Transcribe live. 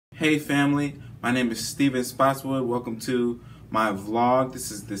Hey family, my name is Steven Spottswood. Welcome to my vlog. This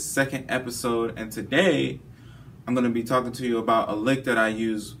is the second episode, and today I'm going to be talking to you about a lick that I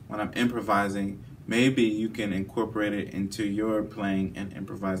use when I'm improvising. Maybe you can incorporate it into your playing and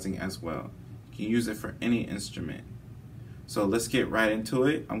improvising as well. You can use it for any instrument. So let's get right into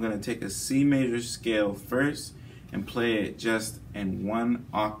it. I'm going to take a C major scale first and play it just in one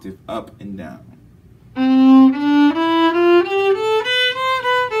octave up and down.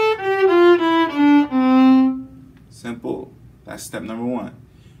 Simple. That's step number one.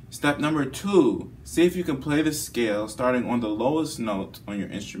 Step number two, see if you can play the scale starting on the lowest note on your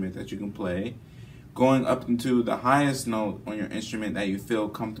instrument that you can play, going up into the highest note on your instrument that you feel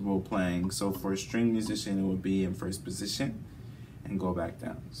comfortable playing. So for a string musician, it would be in first position, and go back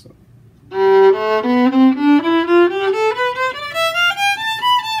down. So.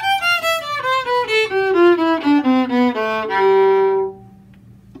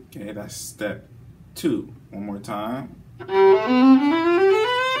 Okay, that's step two. One more time.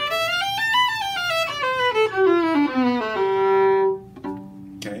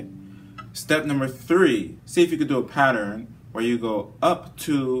 Okay. Step number three, see if you could do a pattern where you go up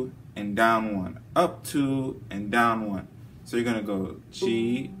two and down one, up two and down one. So you're gonna go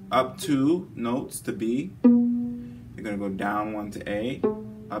G, up two notes to B. You're gonna go down one to A,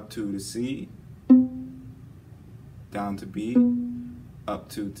 up two to C, down to B, up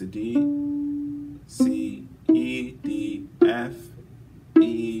two to D, C, E, D, F,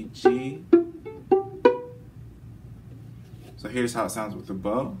 E, G. So here's how it sounds with the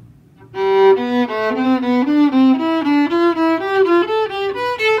bow.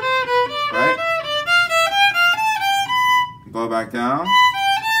 Right? Go back down.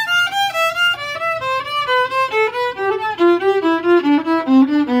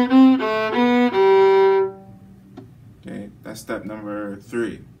 Okay, that's step number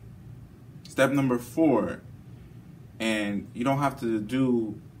three. Step number four, and you don't have to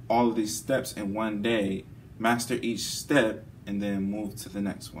do all of these steps in one day. Master each step and then move to the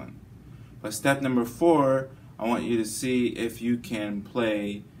next one. But step number four, I want you to see if you can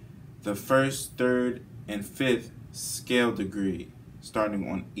play the first, third, and fifth scale degree starting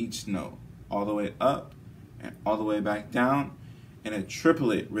on each note, all the way up and all the way back down in a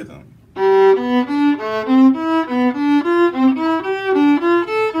triplet rhythm.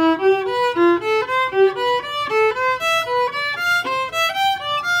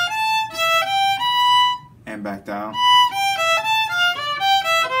 And back down.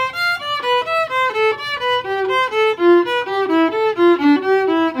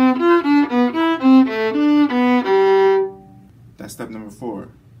 That's step number four.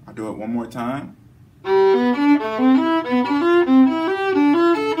 I'll do it one more time.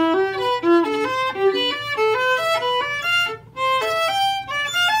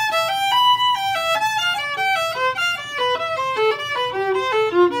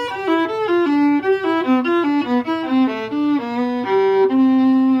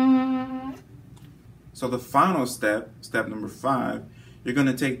 So the final step, step number five, you're going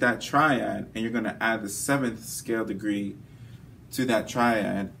to take that triad and you're going to add the seventh scale degree to that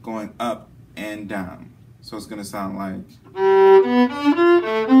triad going up and down. So it's going to sound like.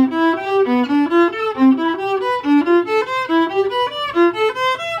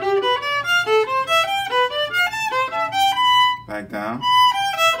 Back down.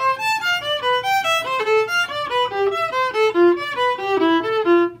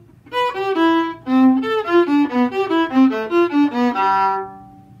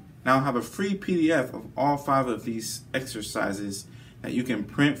 Now I have a free PDF of all 5 of these exercises that you can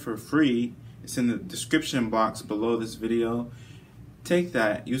print for free. It's in the description box below this video. Take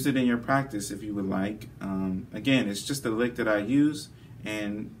that, use it in your practice if you would like. Again, it's just a lick that I use,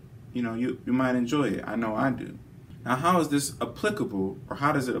 and you might enjoy it. I know I do. Now, how is this applicable, or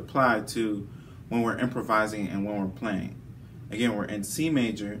how does it apply to when we're improvising and when we're playing? Again, we're in C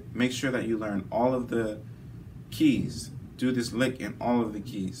major. Make sure that you learn all of the keys. Do this lick in all of the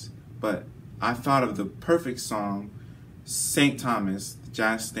keys. But I thought of the perfect song, St. Thomas, the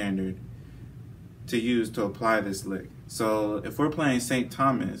jazz standard, to use to apply this lick. So if we're playing St.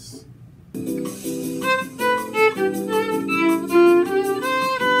 Thomas,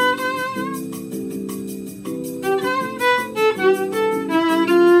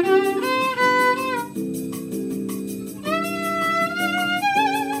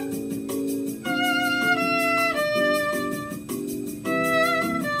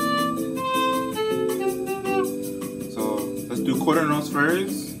 do quarter notes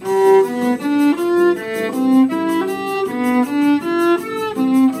first.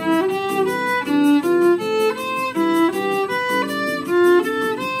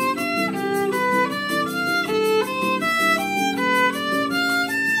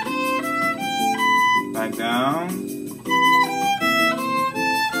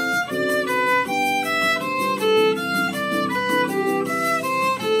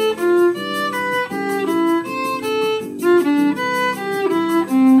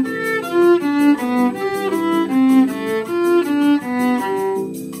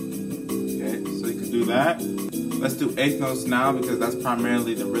 eighth notes now because that's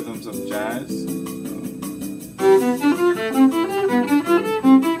primarily the rhythms of jazz.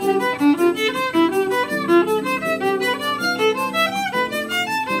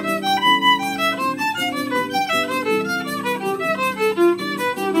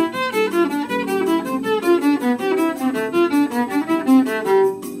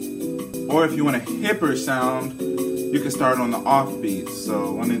 Or if you want a hipper sound, you can start on the offbeats.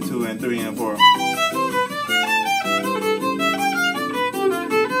 So 1 and 2 and 3 and 4.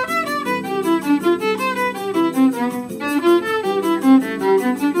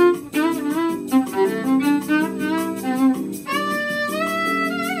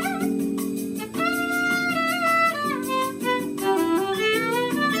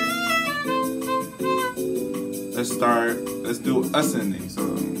 Let's do ascending. So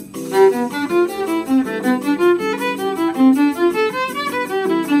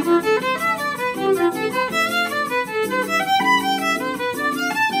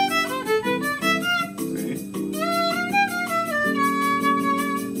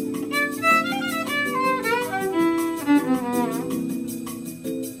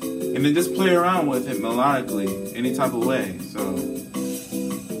and then just play around with it melodically, any type of way. So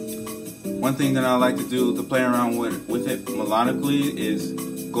one thing that I like to do to play around with it melodically is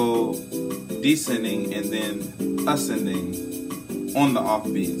go descending and then ascending on the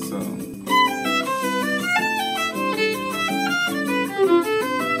offbeat. So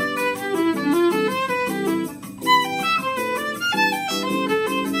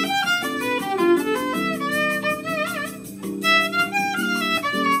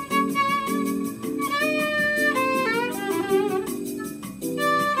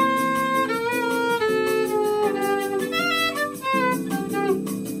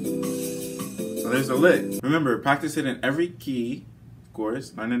there's a lick. Remember, practice it in every key, of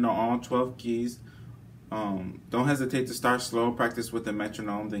course, learning all 12 keys. Don't hesitate to start slow, practice with the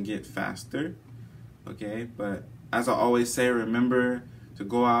metronome, then get faster. Okay, but as I always say, remember to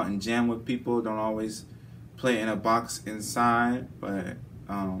go out and jam with people. Don't always play in a box inside, but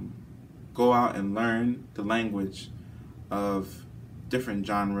go out and learn the language of different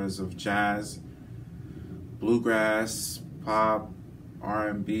genres of jazz, bluegrass, pop,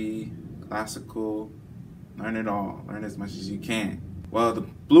 R&B, classical. Learn it all. Learn as much as you can. Well, the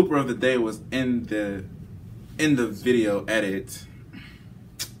blooper of the day was in the video edit,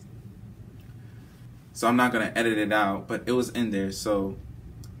 so I'm not gonna edit it out, but it was in there, so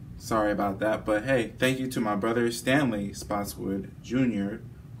sorry about that. But hey, thank you to my brother Stanley Spottswood Jr.,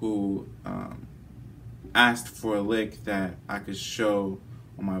 who asked for a lick that I could show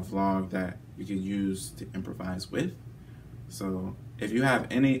on my vlog that you could use to improvise with. So if you have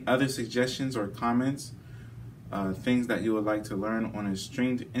any other suggestions or comments, things that you would like to learn on a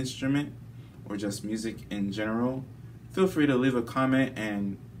stringed instrument or just music in general, feel free to leave a comment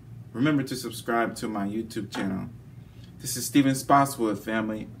and remember to subscribe to my YouTube channel. This is Steven Spottswood,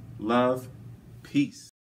 family. Love, peace.